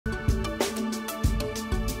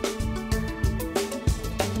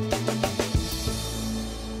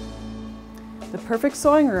perfect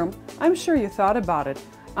sewing room? I'm sure you thought about it.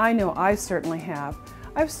 I know I certainly have.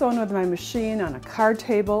 I've sewn with my machine on a card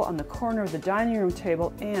table, on the corner of the dining room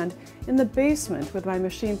table, and in the basement with my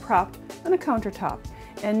machine propped on a countertop.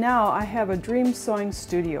 And now I have a dream sewing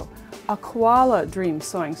studio, a Koala dream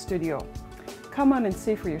sewing studio. Come on and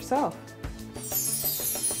see for yourself.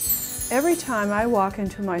 Every time I walk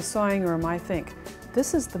into my sewing room, I think,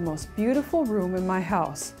 this is the most beautiful room in my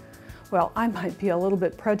house. Well, I might be a little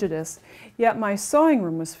bit prejudiced, yet my sewing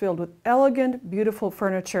room is filled with elegant, beautiful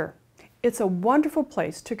furniture. It's a wonderful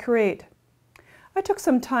place to create. I took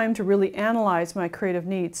some time to really analyze my creative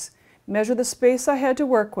needs, measure the space I had to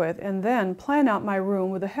work with, and then plan out my room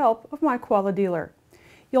with the help of my Koala dealer.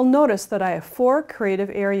 You'll notice that I have 4 creative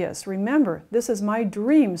areas. Remember, this is my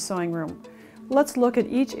dream sewing room. Let's look at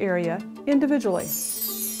each area individually.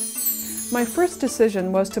 My first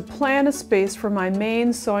decision was to plan a space for my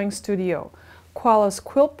main sewing studio. Koala's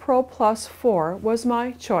Quilt Pro Plus 4 was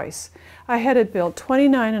my choice. I had it built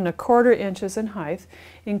 29¼ inches in height.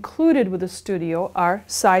 Included with the studio are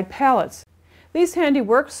side pallets. These handy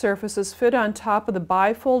work surfaces fit on top of the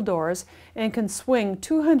bifold doors and can swing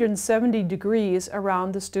 270 degrees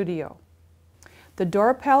around the studio. The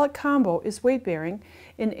door pallet combo is weight-bearing,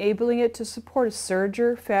 enabling it to support a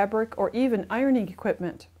serger, fabric, or even ironing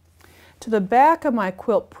equipment. To the back of my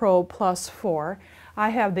Quilt Pro Plus 4, I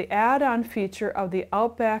have the add-on feature of the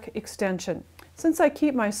Outback extension. Since I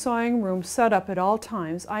keep my sewing room set up at all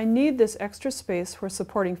times, I need this extra space for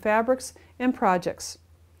supporting fabrics and projects.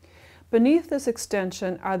 Beneath this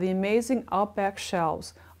extension are the amazing Outback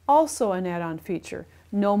shelves, also an add-on feature.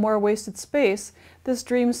 No more wasted space. This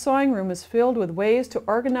dream sewing room is filled with ways to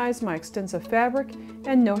organize my extensive fabric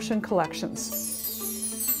and notion collections.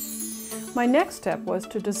 My next step was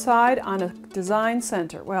to decide on a design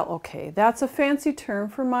center. Well, okay, that's a fancy term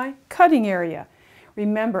for my cutting area.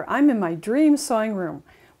 Remember, I'm in my dream sewing room.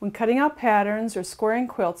 When cutting out patterns or squaring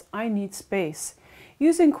quilts, I need space.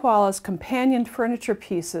 Using Koala's companion furniture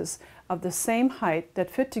pieces of the same height that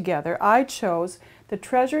fit together, I chose the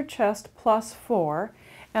Treasure Chest Plus 4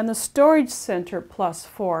 and the Storage Center Plus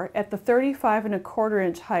 4 at the 35¼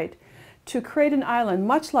 inch height to create an island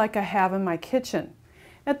much like I have in my kitchen.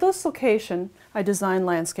 At this location, I designed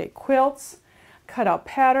landscape quilts, cut out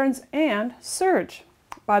patterns, and serge.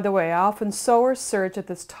 By the way, I often sew or serge at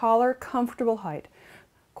this taller, comfortable height.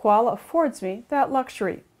 Koala affords me that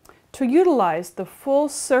luxury. To utilize the full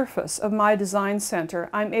surface of my design center,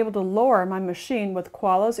 I'm able to lower my machine with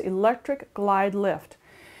Koala's electric glide lift.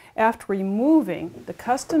 After removing the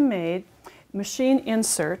custom-made machine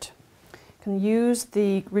insert, you can use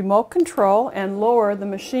the remote control and lower the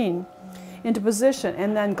machine into position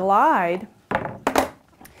and then glide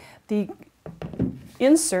the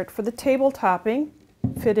insert for the table topping,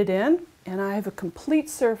 fit it in, and I have a complete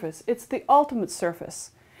surface. It's the ultimate surface.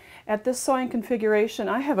 At this sewing configuration,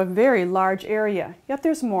 I have a very large area, yet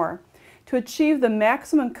there's more. To achieve the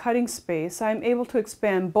maximum cutting space, I'm able to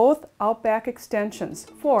expand both Outback extensions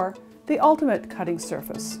for the ultimate cutting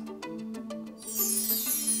surface.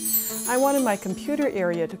 I wanted my computer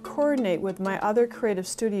area to coordinate with my other creative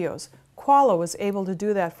studios. Koala was able to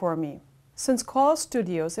do that for me. Since Koala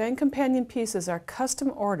Studios and companion pieces are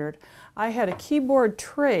custom ordered, I had a keyboard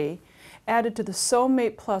tray added to the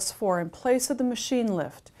SewMate Plus 4 in place of the machine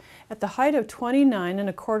lift. At the height of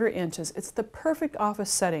 29¼ inches, it's the perfect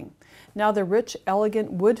office setting. Now the rich,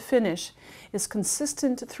 elegant wood finish is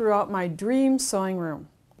consistent throughout my dream sewing room.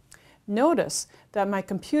 Notice that my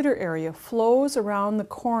computer area flows around the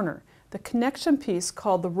corner. The connection piece,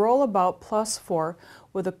 called the Rollabout Plus 4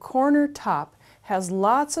 with a corner top, has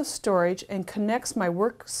lots of storage and connects my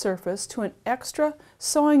work surface to an extra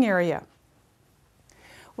sewing area.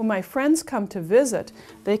 When my friends come to visit,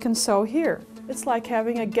 they can sew here. It's like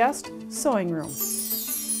having a guest sewing room.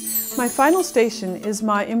 My final station is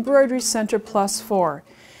my Embroidery Center Plus 4.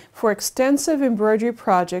 For extensive embroidery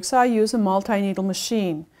projects, I use a multi-needle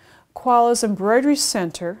machine. Koala's Embroidery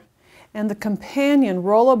Center and the companion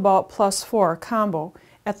Rollabout Plus 4 combo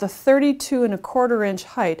at the 32¼ inch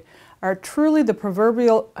height are truly the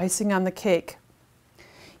proverbial icing on the cake.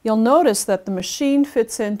 You'll notice that the machine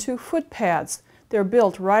fits into foot pads. They're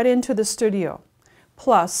built right into the studio.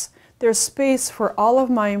 Plus, there's space for all of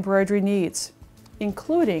my embroidery needs,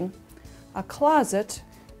 including a closet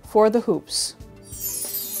for the hoops.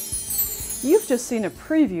 You've just seen a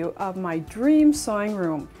preview of my dream sewing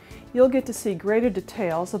room. You'll get to see greater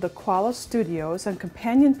details of the Koala Studios and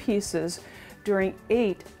companion pieces during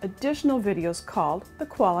 8 additional videos called the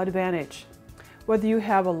Koala Advantage. Whether you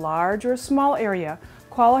have a large or a small area,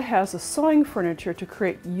 Koala has the sewing furniture to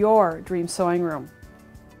create your dream sewing room.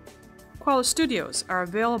 Koala Studios are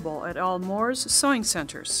available at all Moore's sewing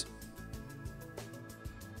centers.